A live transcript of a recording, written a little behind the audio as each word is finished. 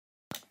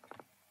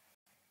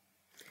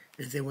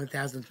It's day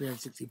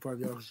 1364 of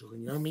Arukh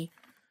HaShulchan Yomi.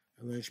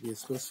 I learned it should be a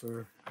source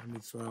for Am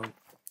Yisrael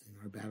in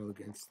our battle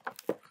against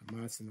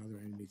Hamas and other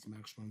enemies.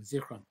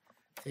 Zichron.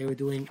 Today we're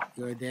doing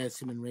Yordeh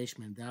Siman Reish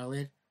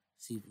Mandalid,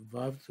 Siv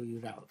Vav through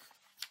Yud Aleph.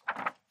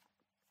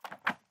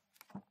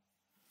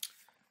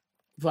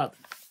 Vav.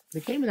 The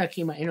came that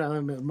came out in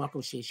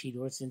Makom Sheshid,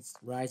 or since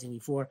rising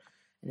before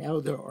an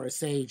elder or a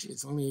sage,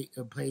 it's only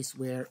a place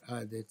where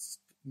that's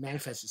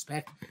manifest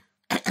respect.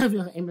 If we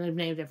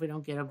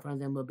don't get up in front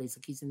of them, we'll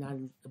basically not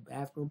in a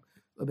bathroom,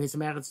 or base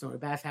Americans nor a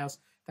bathhouse.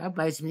 That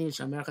by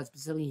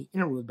specifically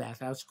in a room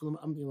bathhouse.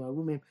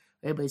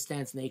 Everybody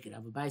stands naked.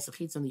 Have a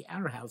bicycle on the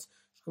outer house.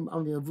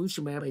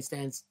 Everybody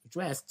stands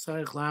dressed.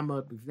 You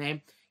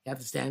have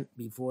to stand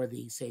before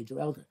the sage or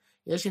elder.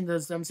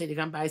 Some say they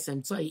come by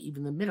some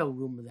even the middle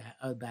room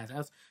of the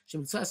bathhouse.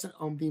 Some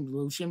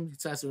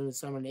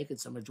are naked,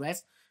 some are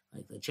dressed,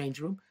 like the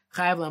change room.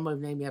 You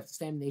have to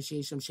stand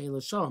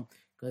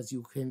because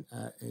you can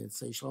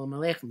say Shalom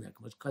Aleichem there,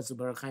 because of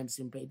Baruch Chaim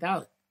Sim Pei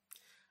Dalet.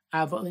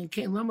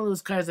 Lama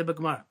lose cars of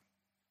Gemara.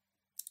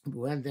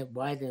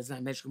 Why there's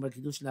not mentioned about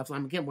Kiddush and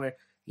Aflam again, where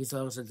these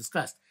also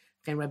discussed.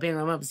 Why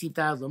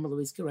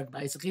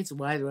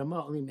the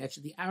Rama only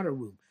mentioned the outer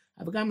room?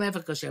 But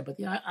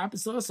the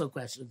opposite also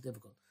question is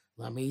difficult.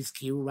 Why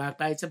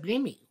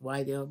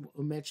they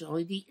mention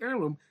only the inner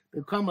room?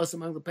 Because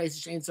among the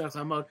places we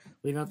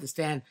don't have to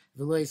stand.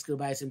 The lawyers could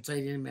buy some, so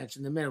they didn't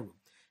mention the middle room.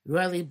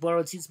 Really,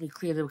 borrowed seems to be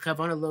clear that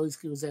Kavana Lois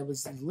was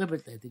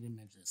deliberate that they didn't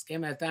mention this.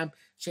 Came at time,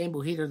 shame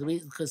heater,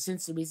 because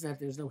since the reason that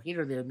there's no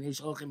heater there, because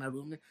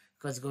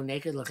they go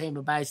naked,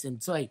 Lachem buy some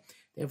toy.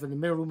 Therefore, the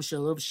middle room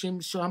shall love Shim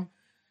Shom.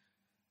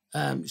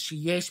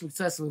 Sheyesh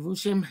Mitzas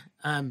Levushim.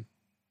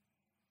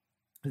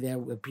 There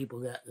were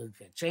people that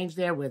get changed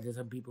there, where there's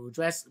some people who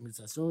dress,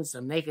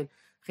 some naked.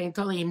 Chaim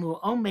told him who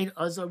own made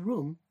us a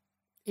room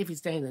if he's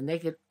staying there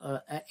naked,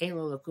 ain't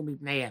lo lakumi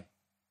bneihem.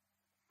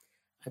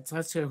 I'm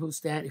not sure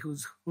who's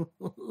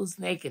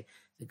naked.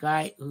 The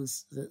guy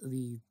who's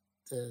the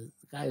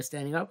guy who's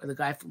standing up, or the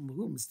guy from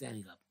whom is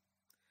standing up.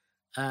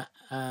 I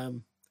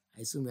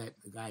assume that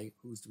the guy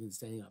who's doing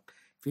standing up.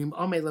 If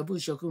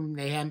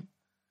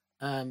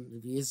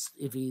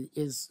he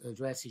is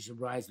dressed, he should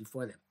rise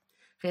before them.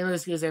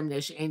 Says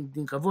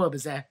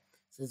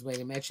why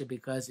you mention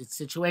because it's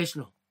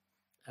situational.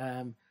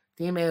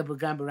 These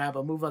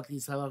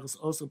halachos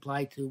also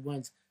apply to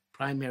one's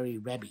primary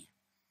rebbe.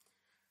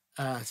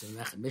 So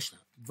Mishnah.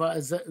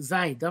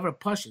 Zayin, davar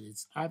pashut,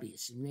 it's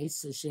obvious. If you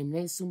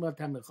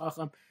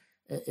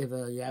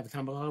have a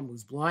Talmid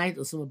who's blind,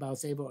 or some about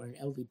Seba, or an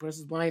elderly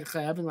person's blind, you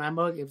have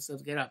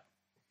to get up,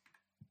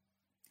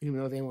 even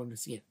though they want to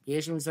see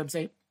it. Some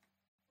say,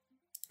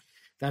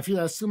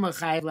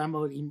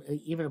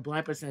 even a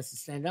blind person has to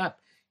stand up.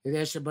 And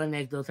a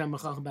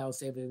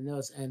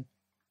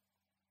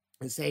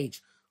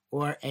sage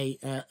or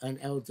an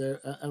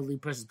elderly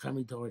person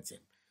coming towards him.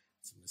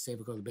 Say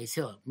we go to base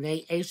hill. From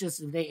in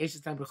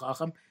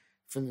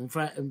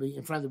front of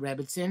the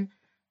Rebbitzin.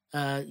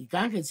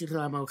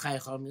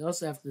 You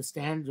also have to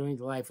stand during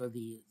the life of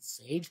the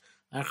sage.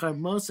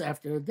 Most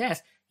after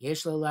death. Give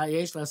at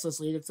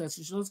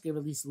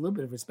least a little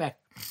bit of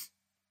respect.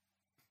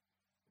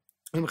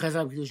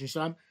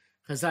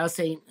 Chazal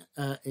say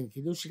in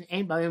Kiddushin,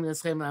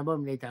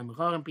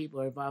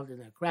 people are involved in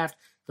their craft,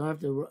 don't have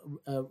to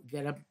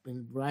get up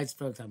and rise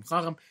for Tam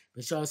Chacham,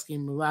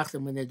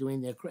 when they're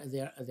doing their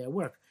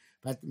work.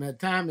 But the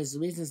time is the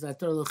reasons that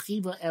Torah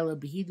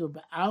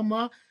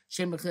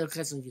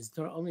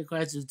only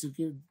requires you to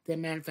give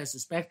them manifest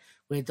respect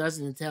where it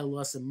doesn't entail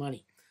loss of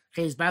money.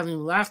 So if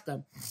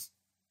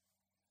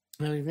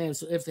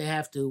they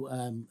have to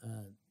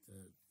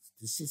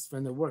desist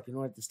from their work in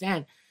order to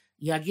stand,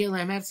 Yagil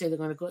have to say they're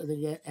going to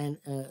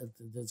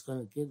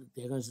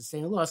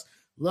sustain a loss.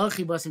 Lo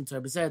chibasim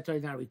Torah, but Torah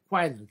not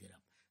required them to get up.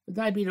 But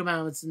diabetes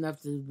it's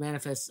enough to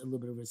manifest a little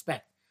bit of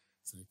respect.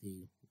 It's like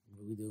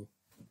what we do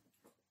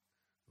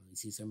when we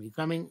see somebody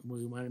coming.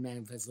 We want to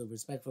manifest a little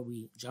respect for.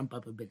 We jump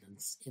up a bit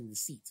in the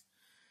seat.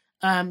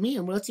 Me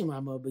and Rotzim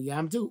but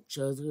Yamdu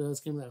shows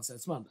if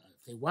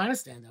they want to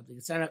stand up, they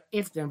can stand up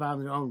if they're involved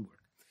in their own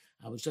work.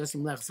 I was just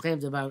involved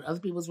in other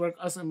people's work.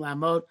 Asam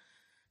lamod.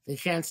 They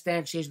can't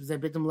stand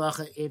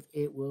if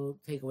it will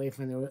take away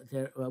from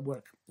their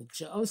work. When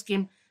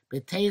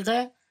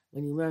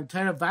you learn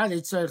Torah,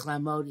 you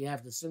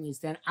have to certainly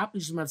stand up,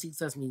 even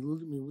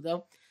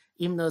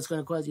though it's going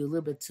to cause you a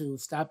little bit to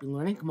stop in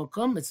learning.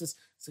 It's just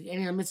like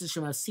any other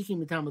mitzvah seeking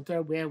the Talmud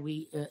Torah, where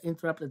we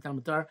interrupt the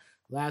Talmud Torah,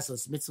 last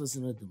mitzvahs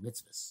and do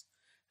mitzvahs.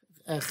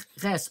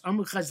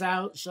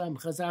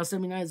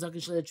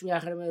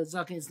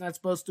 It's not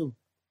supposed to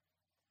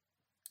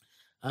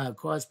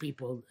cause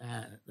people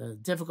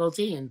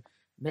difficulty and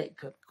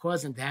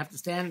cause them to have to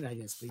stand, I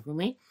guess,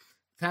 frequently.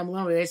 You have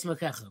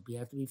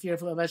to be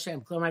fearful of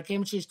Hashem.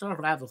 This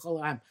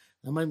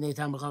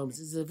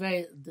is a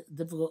very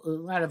difficult, a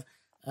lot of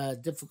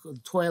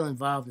difficult toil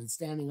involved in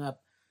standing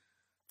up.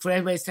 For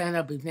everybody standing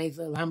up, if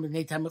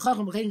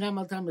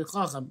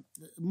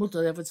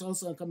it's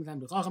also coming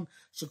time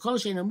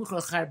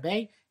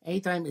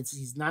anytime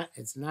it's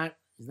not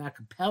He's not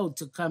compelled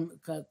to come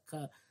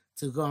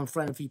to go in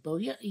front of people.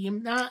 Yeah, he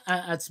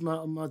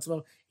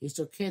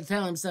still can't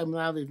tell himself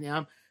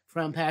now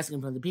from passing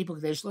in front of the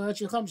people. So it's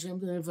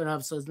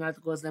not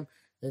to cause them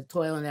the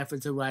toil and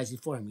effort to rise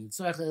before him. He's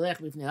got to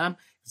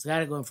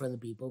go in front of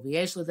the people. But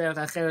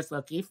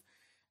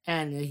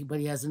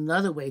he has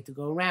another way to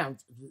go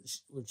around,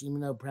 which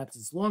even though perhaps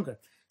it's longer.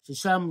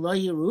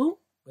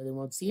 But they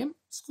won't see him.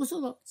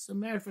 It's a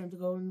merit for him to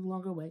go in a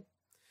longer way.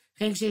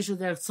 If he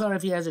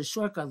has a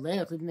shortcut,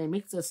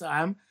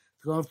 to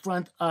go in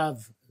front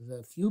of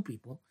the few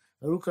people,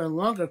 a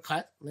longer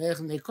cut,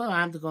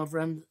 to go in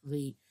front of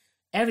the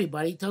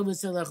everybody. I'm not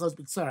sure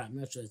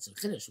it's a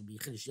chiddush. It would be a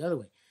chiddush the other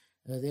way.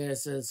 There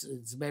says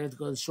it's better to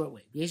go the short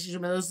way.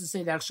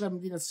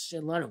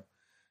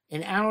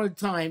 In our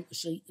time,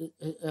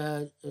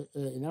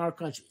 in our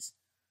countries,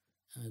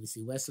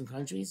 obviously Western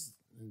countries,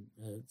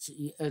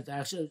 you sit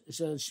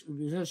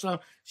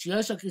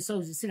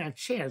on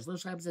chairs.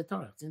 It's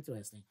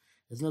interesting.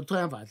 There's no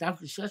toilet involved.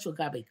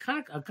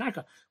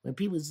 When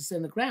people used to sit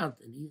on the ground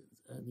in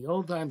the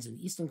old times in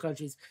Eastern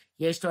countries,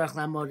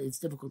 it's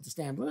difficult to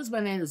stand.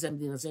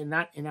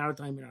 Not in our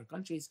time in our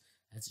countries.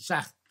 That's a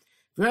shach.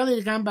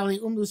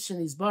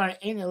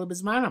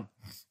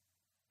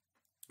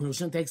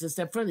 Roshun takes a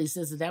step further. He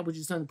says that which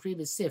is on the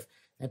previous sif,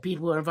 that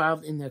people who are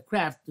involved in their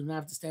craft do not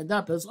have to stand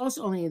up. But it's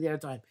also only in their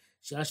time.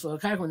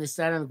 When they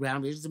stand on the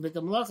ground, it's a bit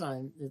of malacha,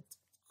 and it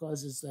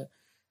causes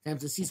them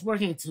to cease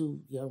working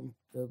to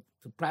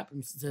prop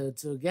them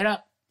to get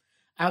up.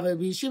 If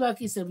you're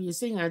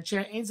sitting on a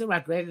chair, it's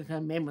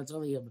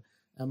only a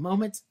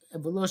moment.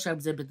 No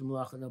bit of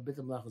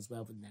malacha as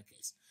well in that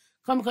case.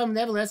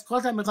 Nevertheless,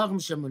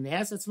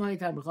 that's my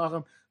time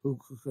who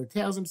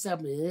curtails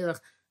himself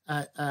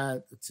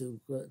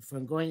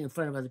from going in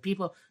front of other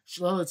people.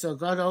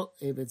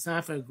 If it's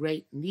not for a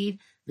great need,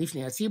 he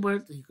doesn't go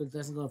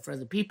in front of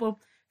the people.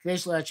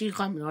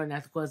 In order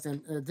not to cause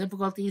them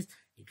difficulties,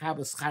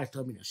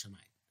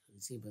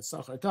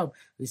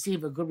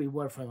 receive a good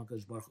reward from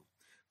HaKadosh Baruch Hu.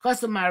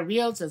 Custom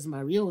Mariel says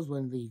Mariel was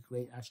one of the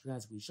great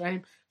Ashkenazi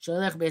Rishonim.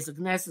 Sholech Beis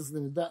HaKnesses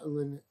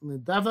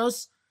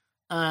L'Davos,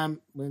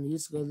 when he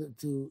used to go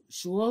to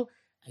shul,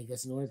 I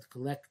guess in order to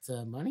collect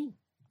money.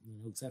 You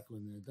know exactly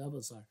when the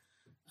Davos are.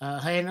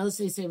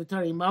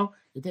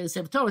 You take a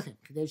Sefer Torah with him.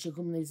 They should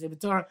come in the Sefer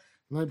Torah.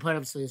 The only part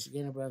of so you should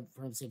get in front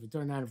of Sefer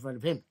Torah, not in front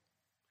of him.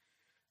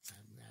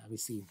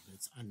 Obviously,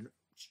 it's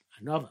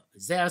Anova.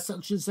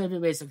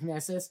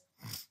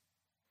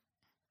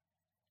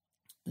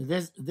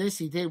 This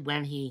he did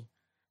when he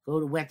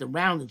went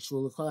around the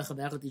shul,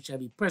 each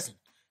every person,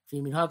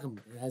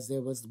 as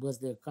there was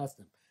their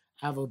custom.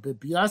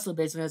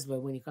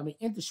 But when you're coming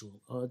into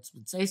shul, or it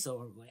would say so,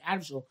 or out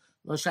of shul,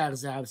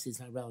 obviously it's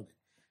not relevant.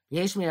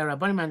 There's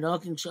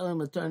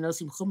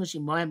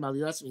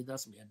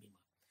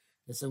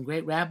some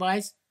great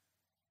rabbis.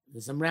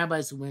 There's some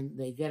rabbis who, when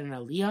they get an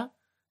aliyah,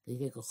 they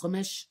take a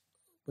chumash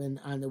when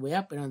on the way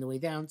up and on the way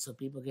down, so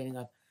people are getting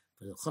up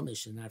for the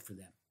chumash and not for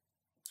them.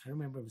 I don't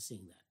remember ever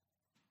seeing that,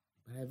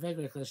 but I have vague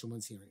recollection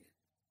once hearing it.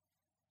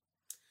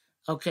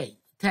 Okay,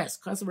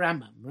 test. Kasam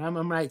Rambam.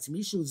 Rambam writes,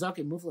 Mishu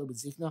Zakim Mufla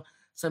B'Zikno,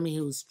 somebody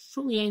who is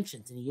truly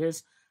ancient in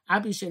years.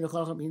 Abi Shein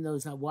Chacham, even though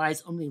he's not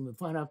wise, only in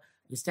front of.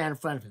 You stand in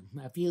front of him.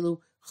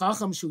 Afilu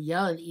Chacham Shu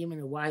Yel, and even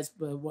a wise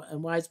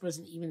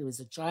person, even if it's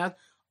a child.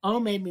 Oh,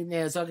 maybe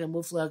Zakim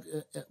Mufla.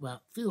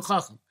 Well, Afilu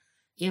Chacham,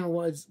 even a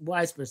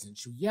wise person.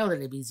 Shu Yel,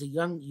 if he's a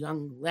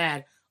young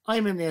lad. Oh,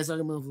 maybe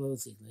Zakim Mufla.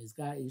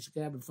 You should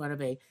get up in front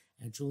of a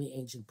truly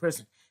ancient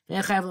person. You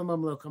don't have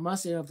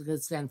to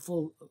stand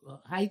full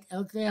height.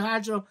 El Knei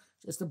Hadro,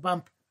 just a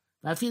bump.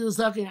 Afilu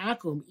Zakim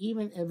Akum,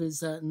 even if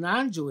it's a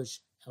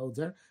non-Jewish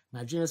elder,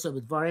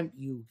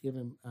 you give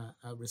him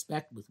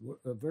respect with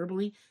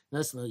verbally.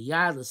 You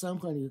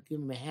give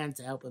him a hand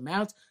to help him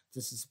out,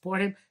 to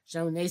support him.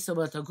 It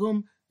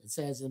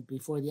says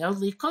before the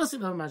elderly,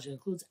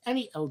 includes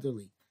any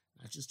elderly,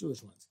 not just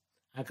Jewish ones.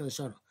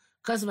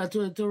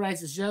 Two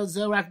writes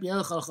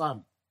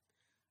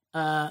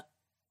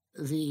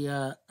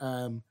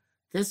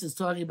this is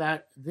talking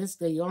about this.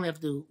 They only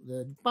have to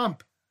the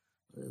bump.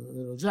 The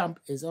little jump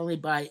is only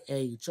by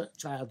a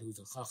child who's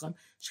a chacham.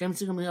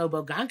 Since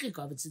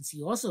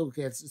he also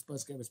is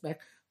supposed to get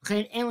respect,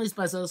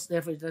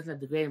 therefore he doesn't have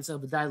to grade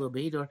himself a dialogue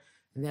behavior,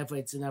 and therefore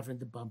it's enough for him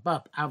to bump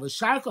up. Other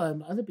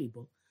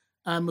people,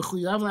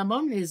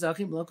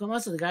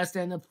 the guy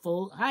stand up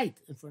full height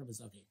in front of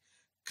his zaken.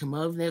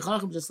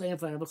 Just lay in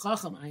front of a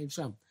chacham. I am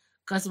sham.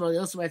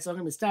 Also writes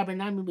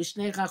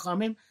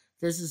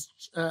this is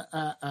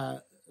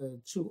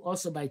true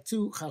also by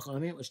two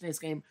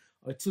chachamim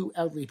or two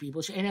elderly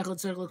people.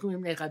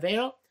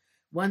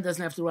 One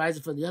doesn't have to rise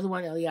for the other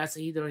one.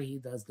 Either he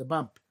does the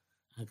bump.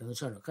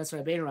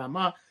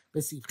 Rama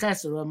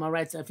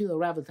writes, I feel a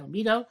rabbi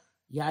talmido.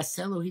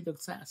 Yaselu he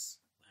doksas.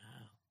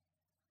 Wow.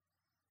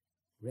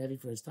 Ready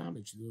for his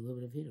Talmud. Should do a little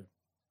bit of heater.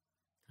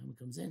 Talmud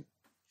comes in.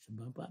 Should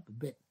bump up a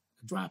bit.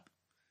 A drop.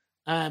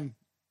 So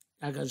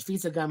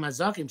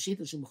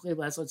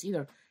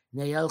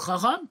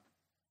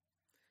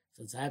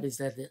it's obvious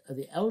that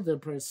the elder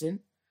person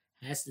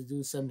has to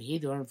do some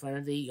hidor in front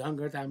of the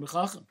younger Talmid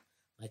Chacham,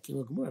 like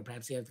Kima Gemura.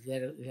 Perhaps he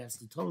has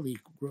to totally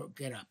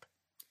get up.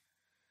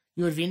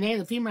 You would v'nei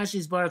the female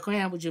she's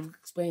barakoyam, which you've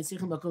explained.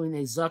 Sichim bakum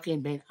in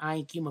zaken ben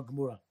ayin Kima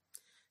Gemura. In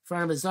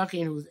front of a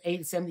zaken who's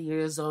 70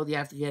 years old, you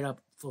have to get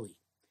up fully.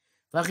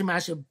 V'achim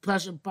asher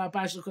pashim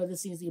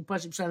this seems to be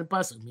pashim shan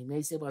pasuk. We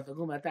may say about the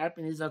gum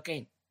atarpin is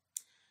okay.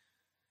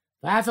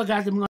 I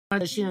forgot the Gemara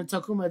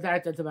Takum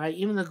Darta Tabai.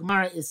 Even the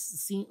Gemara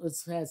has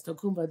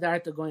Takum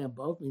Darta going on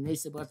both. We may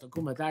say about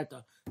Takum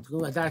Darta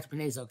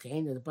Penez okay.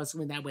 And the pasuk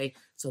went that way,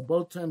 so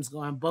both terms go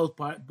on both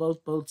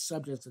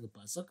subjects of the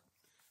pasuk.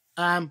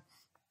 In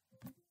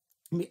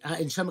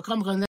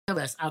Shamakom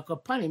Nevertheless, Al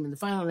Kapanim in the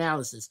final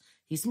analysis,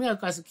 he's Smil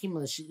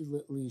Kasakim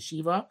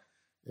Shiva,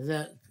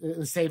 the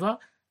Seva,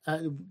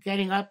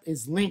 getting up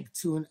is linked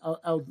to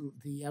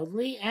the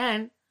elderly,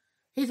 and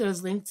Hither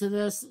is linked to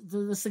the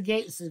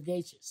sagacious.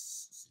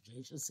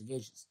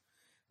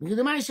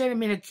 The money should have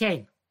been a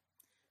king.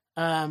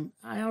 I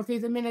don't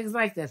think the minhag is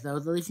like that though.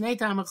 The lifnei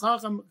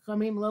tamachacham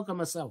kamim lo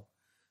kamaso.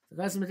 The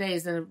custom today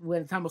is that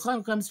when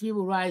tamachacham comes,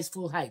 people rise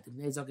full height. If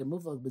they zaken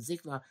move like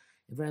bezikna,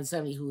 if around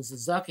 70 who's a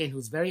zaken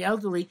who's very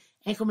elderly,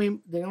 and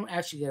kamim they don't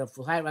actually get a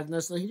full height. Like no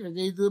hither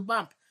they do a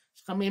bump.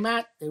 Kamim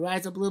out they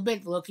rise up a little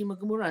bit. Lo kima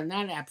gemura,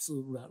 not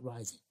absolute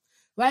rising.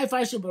 Perhaps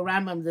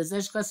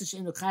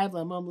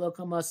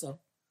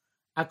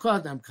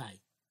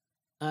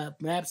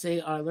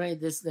they are learning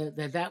this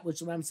that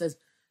which Ram says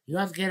you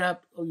have to get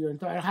up, or your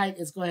entire height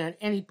is going on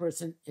any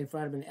person in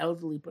front of an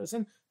elderly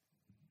person.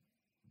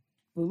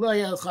 And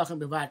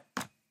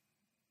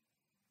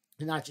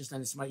not just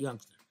on a smart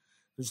youngster.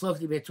 Which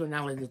locally be turned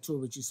out in the tour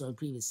which you saw in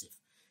previous sif.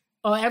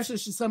 Oh, actually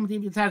should somebody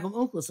be takum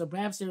uncle, so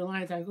perhaps they're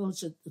relying on takum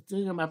should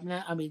bring them up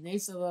now. I mean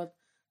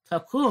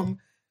takum.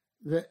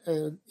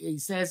 He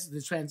says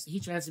he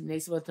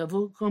translates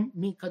tavukum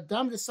min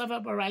kadam the sava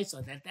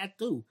baraisa that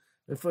too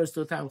refers to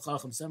a Talmid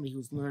Chacham, somebody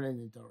who's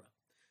learning the Torah.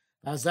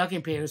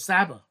 Zaken peir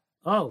saba.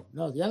 Oh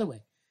no, the other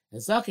way. The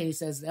Zaken he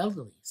says the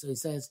elderly, so he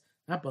says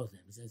not both of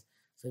them. He says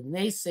so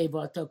bnei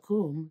seva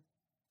takum.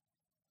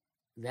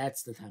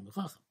 That's the Talmid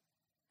Chacham.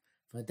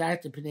 For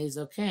that the pnei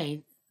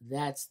zaken,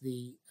 that's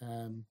the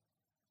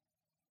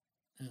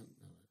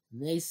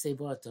bnei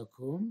seva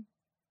takum.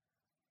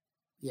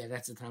 Yeah,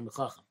 that's the Talmid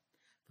Chacham.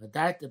 But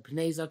that the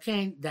Pnei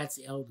Zaken, that's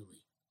the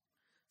elderly.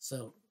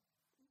 So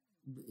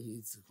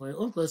it's quite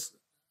unclose.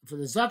 For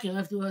the Zaken, you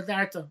have to do a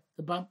darta,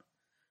 the bump.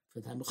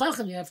 For the Talmid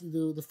Chacham, you have to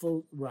do the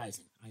full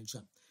rising.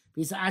 So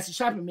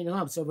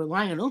if we're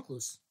relying on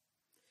unclose,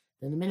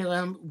 then the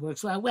minhag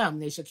works well.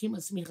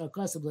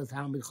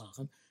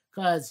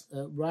 Because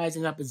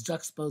rising up is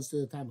juxtaposed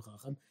to the Talmid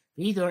Chacham.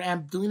 Either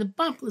I'm doing the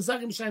bump to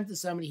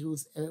somebody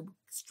who's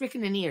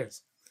stricken in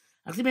years.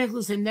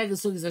 Uncles is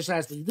against the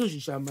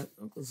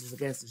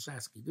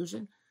Shas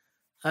Kiddushin.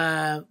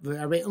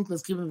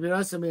 Uncles keep him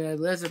Rabbi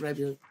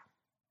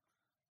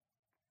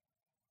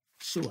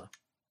Shua.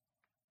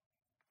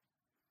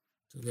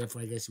 So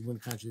therefore, I guess you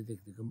couldn't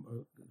contradict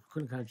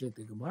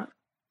the Gemara.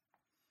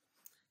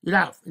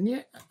 Yudaf.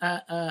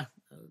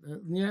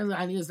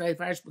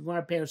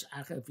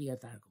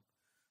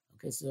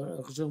 Okay, so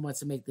Arukh wants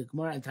to make the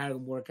Gemara and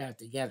Targum work out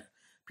together.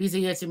 Pisa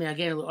Yetzim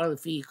again, all the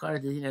fee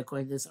card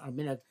according to this, our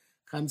minhag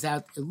comes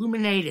out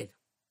illuminated,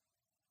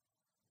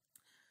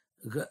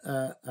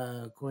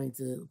 according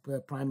to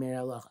primary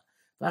halacha.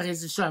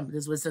 This is what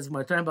it says.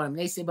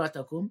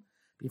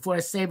 Before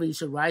a seba, you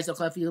should rise. This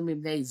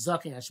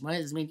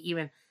means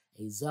even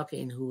a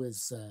zaken who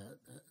is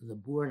the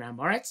born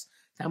amoritz.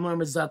 Tamar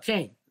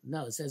zaken.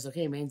 No, it says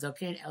zaken means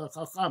zaken el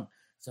chacham.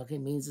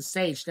 Zaken means a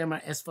sage.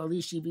 Tamar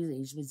esfalishi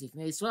means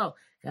yiknei Yisrael.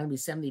 Can be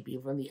 70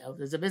 people from the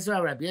elders of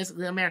Israel. Rabbi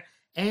Yisrael Omer.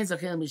 And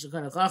Zaken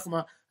Mishakana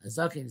Chachma, a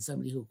Zaken is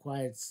somebody who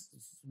acquired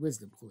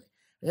wisdom.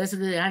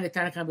 Basically,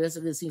 Tanakama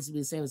seems to be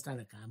the same as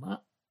Tanakama.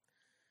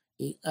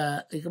 It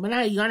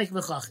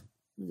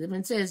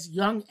says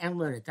young and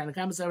learned.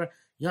 Tanakama is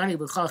Yonik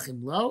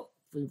B'Chachim low,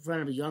 in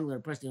front of a young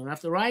learned person, you don't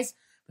have to rise.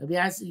 But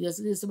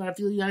yesterday, somebody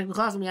feel Yonik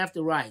B'Chachim, you have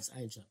to rise.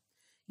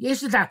 Yesh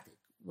the tactic.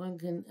 One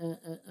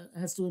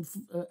has to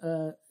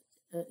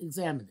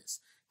examine this.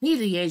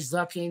 Neither Yesh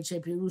Zaken,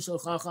 Shepirusha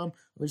Chacham,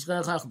 or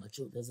Shkana Chachma.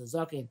 True, there's a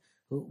Zaken,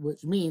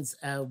 which means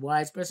a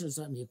wise person or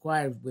something he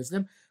acquired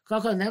wisdom.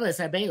 But normally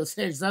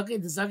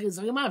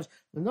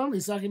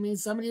Zaken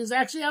means somebody who's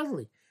actually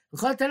elderly.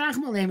 Who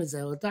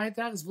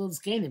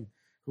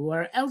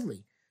are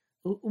elderly.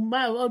 How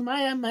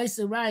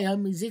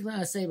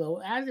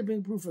do they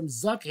bring proof from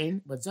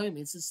Zaken? What Zaken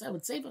means is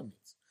what Seva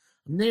means.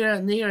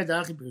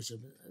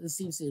 This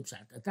seems to be a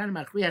shot. The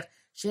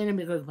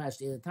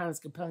Tana is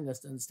compelling us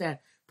to understand.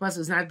 Plus,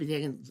 it's not be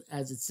taken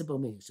as its simple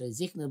meaning. So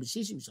Zikna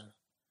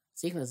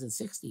is at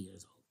 60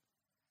 years old.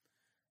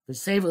 But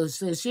Seva is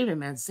Shivim,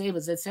 man. Seva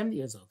is at 70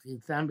 years old.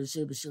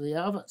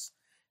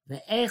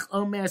 The Ech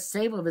Omer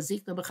Seva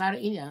v'Zikna b'Chara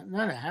Inya.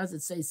 No. How does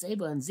it say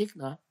Seva and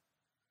Zikna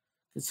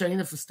concerning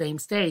the same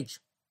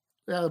stage?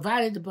 Well,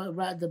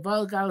 the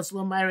Baal Galus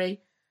Lomare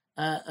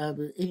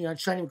Inya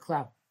Shanim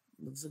Cloud.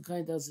 It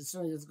certainly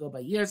doesn't go by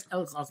years.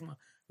 El Chachma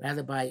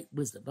rather by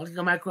wisdom. This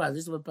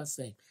is what Pas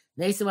saying.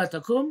 Neseva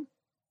takum,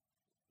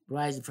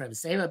 rising from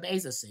Seva,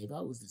 Be'ez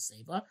Seva, who's the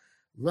Seva.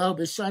 Lo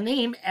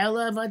b'shanim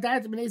ela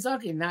vadat b'nei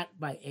zakin, not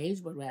by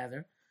age, but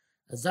rather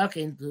a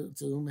zakin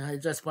to whom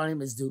just upon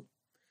him is due,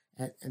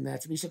 and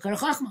that's Mishakar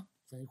Chachma.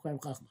 So you call him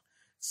Chachma.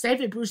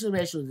 Sefer Prushal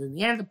Reshu. In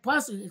the end, the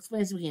pasuk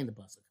explains the beginning of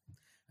the pasuk.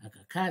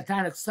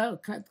 Katana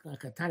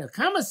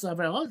Kama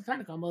Savar, all the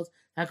Tana Kamos,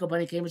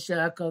 Hakobani came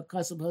Shaka,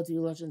 Kasab Hoti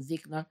Lashon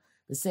Zikna,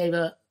 the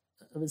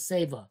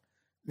Seva.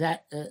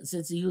 That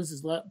since he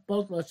uses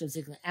both Lashon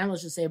Zikna and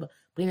Lashon Seva,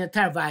 being a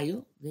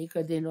Tarvayu, the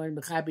Ikadin or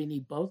Mechabi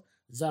need both,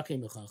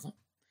 Zakim Mechacha.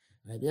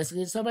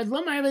 Basically, so but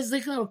Lomar is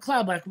Zikna or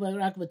Klab,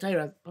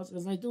 Rakbatayra, Pasuk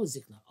does not do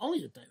Zikna, only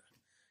the Torah.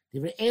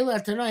 The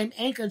Ela Tanoim,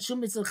 Enkan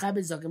Shumitzel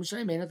Chabit Zakim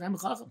Shalem,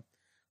 Enatam Chacham.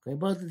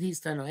 Both of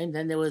these Tanoim,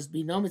 then there was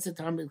be no mitzvah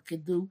Talmud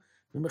could do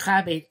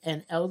Mechabed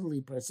an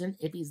elderly person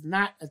if he's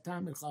not a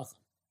Talmud Chacham.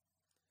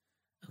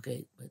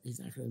 Okay, but he's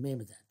not going to remain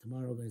with that.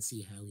 Tomorrow we're going to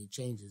see how he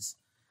changes.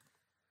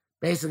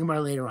 Basically, more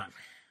later on.